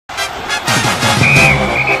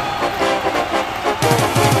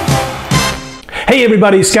Hey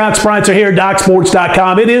everybody, Scott Spreitzer here,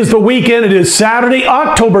 DocSports.com. It is the weekend. It is Saturday,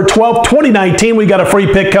 October 12th, 2019. We got a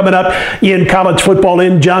free pick coming up in college football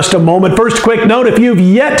in just a moment. First, quick note, if you've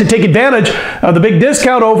yet to take advantage of the big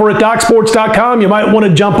discount over at DocSports.com, you might want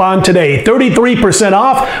to jump on today. 33%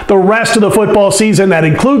 off the rest of the football season. That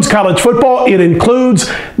includes college football. It includes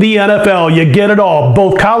the NFL. You get it all,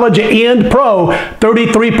 both college and pro.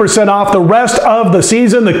 33% off the rest of the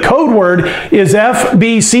season. The code word is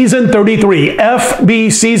FBSeason33.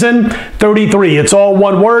 FBSeason33. It's all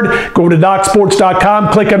one word. Go to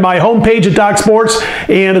DocSports.com, click on my homepage at DocSports,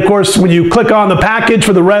 and of course, when you click on the package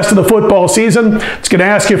for the rest of the football season, it's going to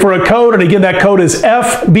ask you for a code, and again, that code is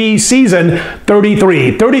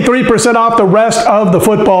FBSeason33. 33% off the rest of the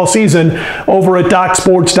football season over at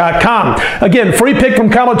DocSports.com. Again, free pick from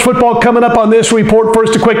college football coming up on this report.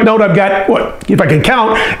 First, a quick note. I've got, if I can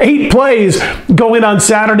count, 8 plays going on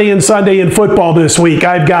Saturday and Sunday in football this week.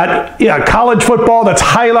 I've got college football that's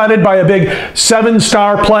highlighted by a big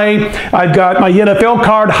 7-star play. I've got my NFL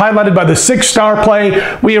card highlighted by the 6-star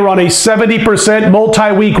play. We are on a 70%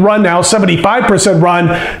 multi-week run now, 75% run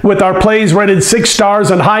with our plays rated 6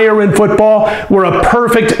 stars and higher in football. We're a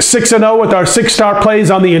perfect 6-0 with our 6-star plays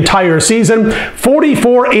on the entire season.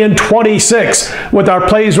 44-26 with our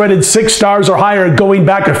plays rated 6 stars or higher going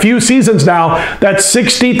back a few seasons now. That's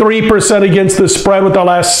 63% against the spread with our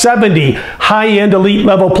last 70 high-end elite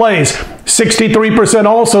level plays. 63%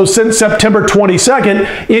 also since September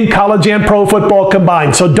 22nd in college and pro football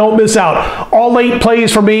combined. So don't miss out. All 8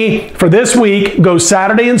 plays for me for this week go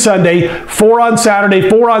Saturday and Sunday. 4 on Saturday,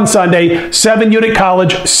 4 on Sunday, 7-unit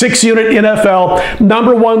college, 6-unit NFL.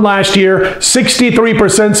 #1 last year,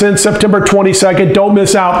 63% since September 22nd. Don't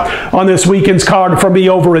miss out on this weekend's card from me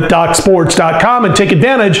over at DocSports.com and take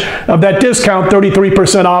advantage of that discount,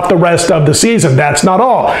 33% off the rest of the season. That's not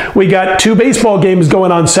all. We got 2 baseball games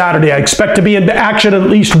going on Saturday. I expect to be in action at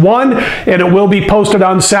least one, and it will be posted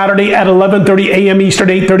on Saturday at 11:30 a.m. Eastern,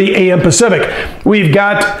 8:30 a.m. Pacific. We've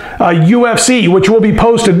got UFC, which will be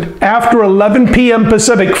posted after 11 p.m.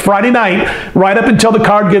 Pacific Friday night, right up until the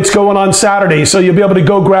card gets going on Saturday. So you'll be able to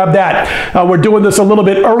go grab that. We're doing this a little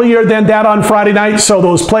bit earlier than that on Friday night, so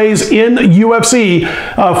those plays in UFC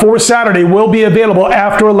for Saturday will be available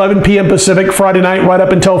after 11 p.m. Pacific Friday night, right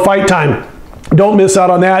up until fight time. Don't miss out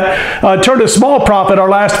on that. Turn a small profit, our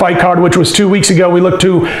last fight card, which was 2 weeks ago. We look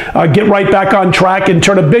to get right back on track and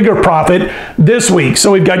turn a bigger profit this week.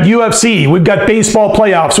 So we've got UFC, we've got baseball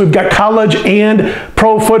playoffs, we've got college and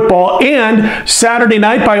pro football. And Saturday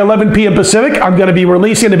night by 11 p.m. Pacific, I'm going to be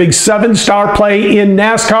releasing a big 7-star play in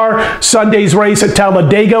NASCAR. Sunday's race at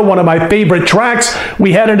Talladega, one of my favorite tracks.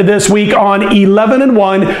 We head into this week on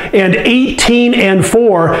 11-1 and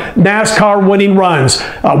 18-4 NASCAR winning runs.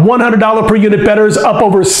 $100 per unit bettors up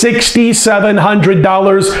over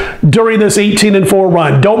 $6,700 during this 18-4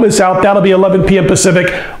 run. Don't miss out. That'll be 11 p.m.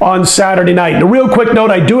 Pacific on Saturday night. And a real quick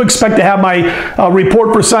note, I do expect to have my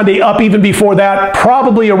report for Sunday up even before that,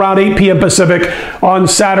 probably around 8 p.m. Pacific on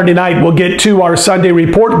Saturday night. We'll get to our Sunday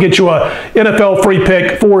report, get you a NFL free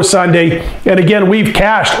pick for Sunday. And again, we've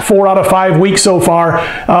cashed 4 out of 5 weeks so far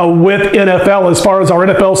with NFL as far as our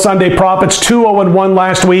NFL Sunday profits. 2-0-1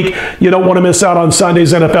 last week. You don't want to miss out on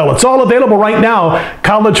Sunday's NFL. It's all available right now.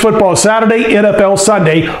 College football Saturday, NFL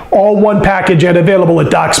Sunday, all one package and available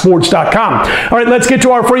at DocSports.com. All right, let's get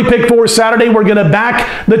to our free pick for Saturday. We're going to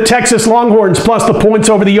back the Texas Longhorns plus the points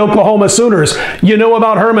over the Oklahoma Sooners. You know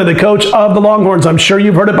about Herman, the coach of the Longhorns. I'm sure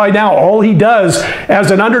you've heard it by now. All he does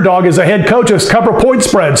as an underdog as a head coach is cover point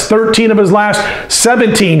spreads. 13 of his last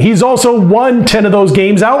 17. He's also won 10 of those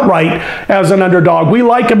games outright as an underdog. We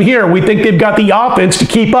like him here. We think they've got the offense to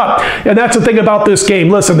keep up. And that's the thing about this game.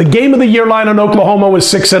 Listen, the game of the year line on Oklahoma was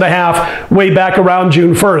 6.5 way back around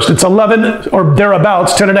June 1st. It's 11 or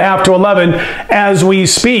thereabouts, 10.5 to 11 as we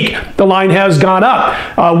speak. The line has gone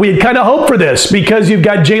up. We had kind of hoped for this because you've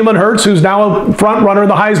got Jalen Hurts, who's now a front runner in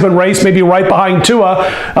the Heisman race, maybe right behind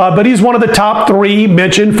Tua, but he's one of the top 3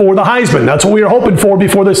 mentioned for the Heisman. That's what we were hoping for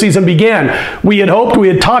before the season began. We had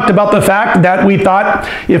talked about the fact that we thought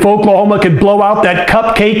if Oklahoma could blow out that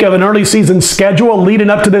cupcake of an early season schedule leading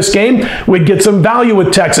up to this game, we'd get some value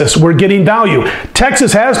with Texas. We're getting value.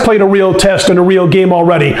 Texas has played a real test and a real game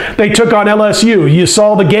already. They took on LSU. You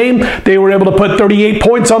saw the game. They were able to put 38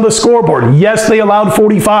 points on the scoreboard. Yes, they allowed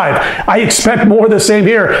 45. I expect more of the same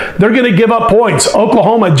here. They're going to give up points.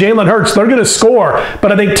 Oklahoma, Jalen Hurts, they're going to score,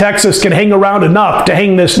 but I think Texas can hang around enough to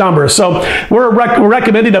hang this number. So we're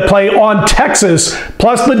recommending to play on Texas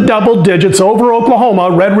plus the double digits over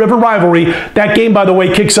Oklahoma, Red River rivalry. That game, by the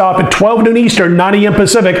way, kicks off at 12 noon Eastern, 9 a.m.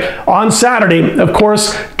 Pacific on Saturday. Of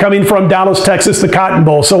course, coming from down Dallas, Texas, the Cotton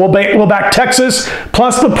Bowl. So we'll back Texas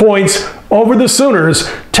plus the points over the Sooners.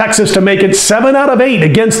 Texas to make it 7 out of 8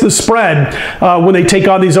 against the spread when they take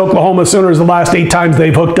on these Oklahoma Sooners the last 8 times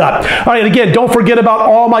they've hooked up. All right, again, don't forget about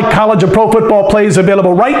all my college and pro football plays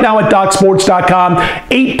available right now at DocSports.com.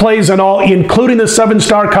 8 plays in all, including the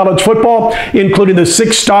 7-star college football, including the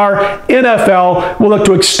 6-star NFL. We'll look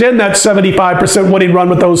to extend that 75% winning run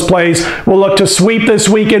with those plays. We'll look to sweep this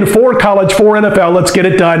weekend for college, for NFL. Let's get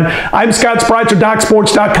it done. I'm Scott Spreitzer,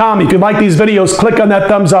 DocSports.com. If you like these videos, click on that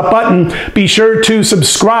thumbs up button. Be sure to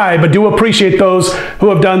subscribe. I do appreciate those who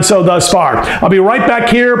have done so thus far. I'll be right back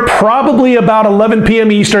here probably about 11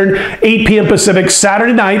 p.m. Eastern, 8 p.m. Pacific,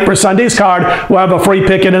 Saturday night for Sunday's card. We'll have a free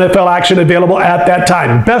pick and NFL action available at that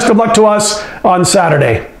time. Best of luck to us on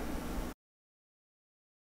Saturday.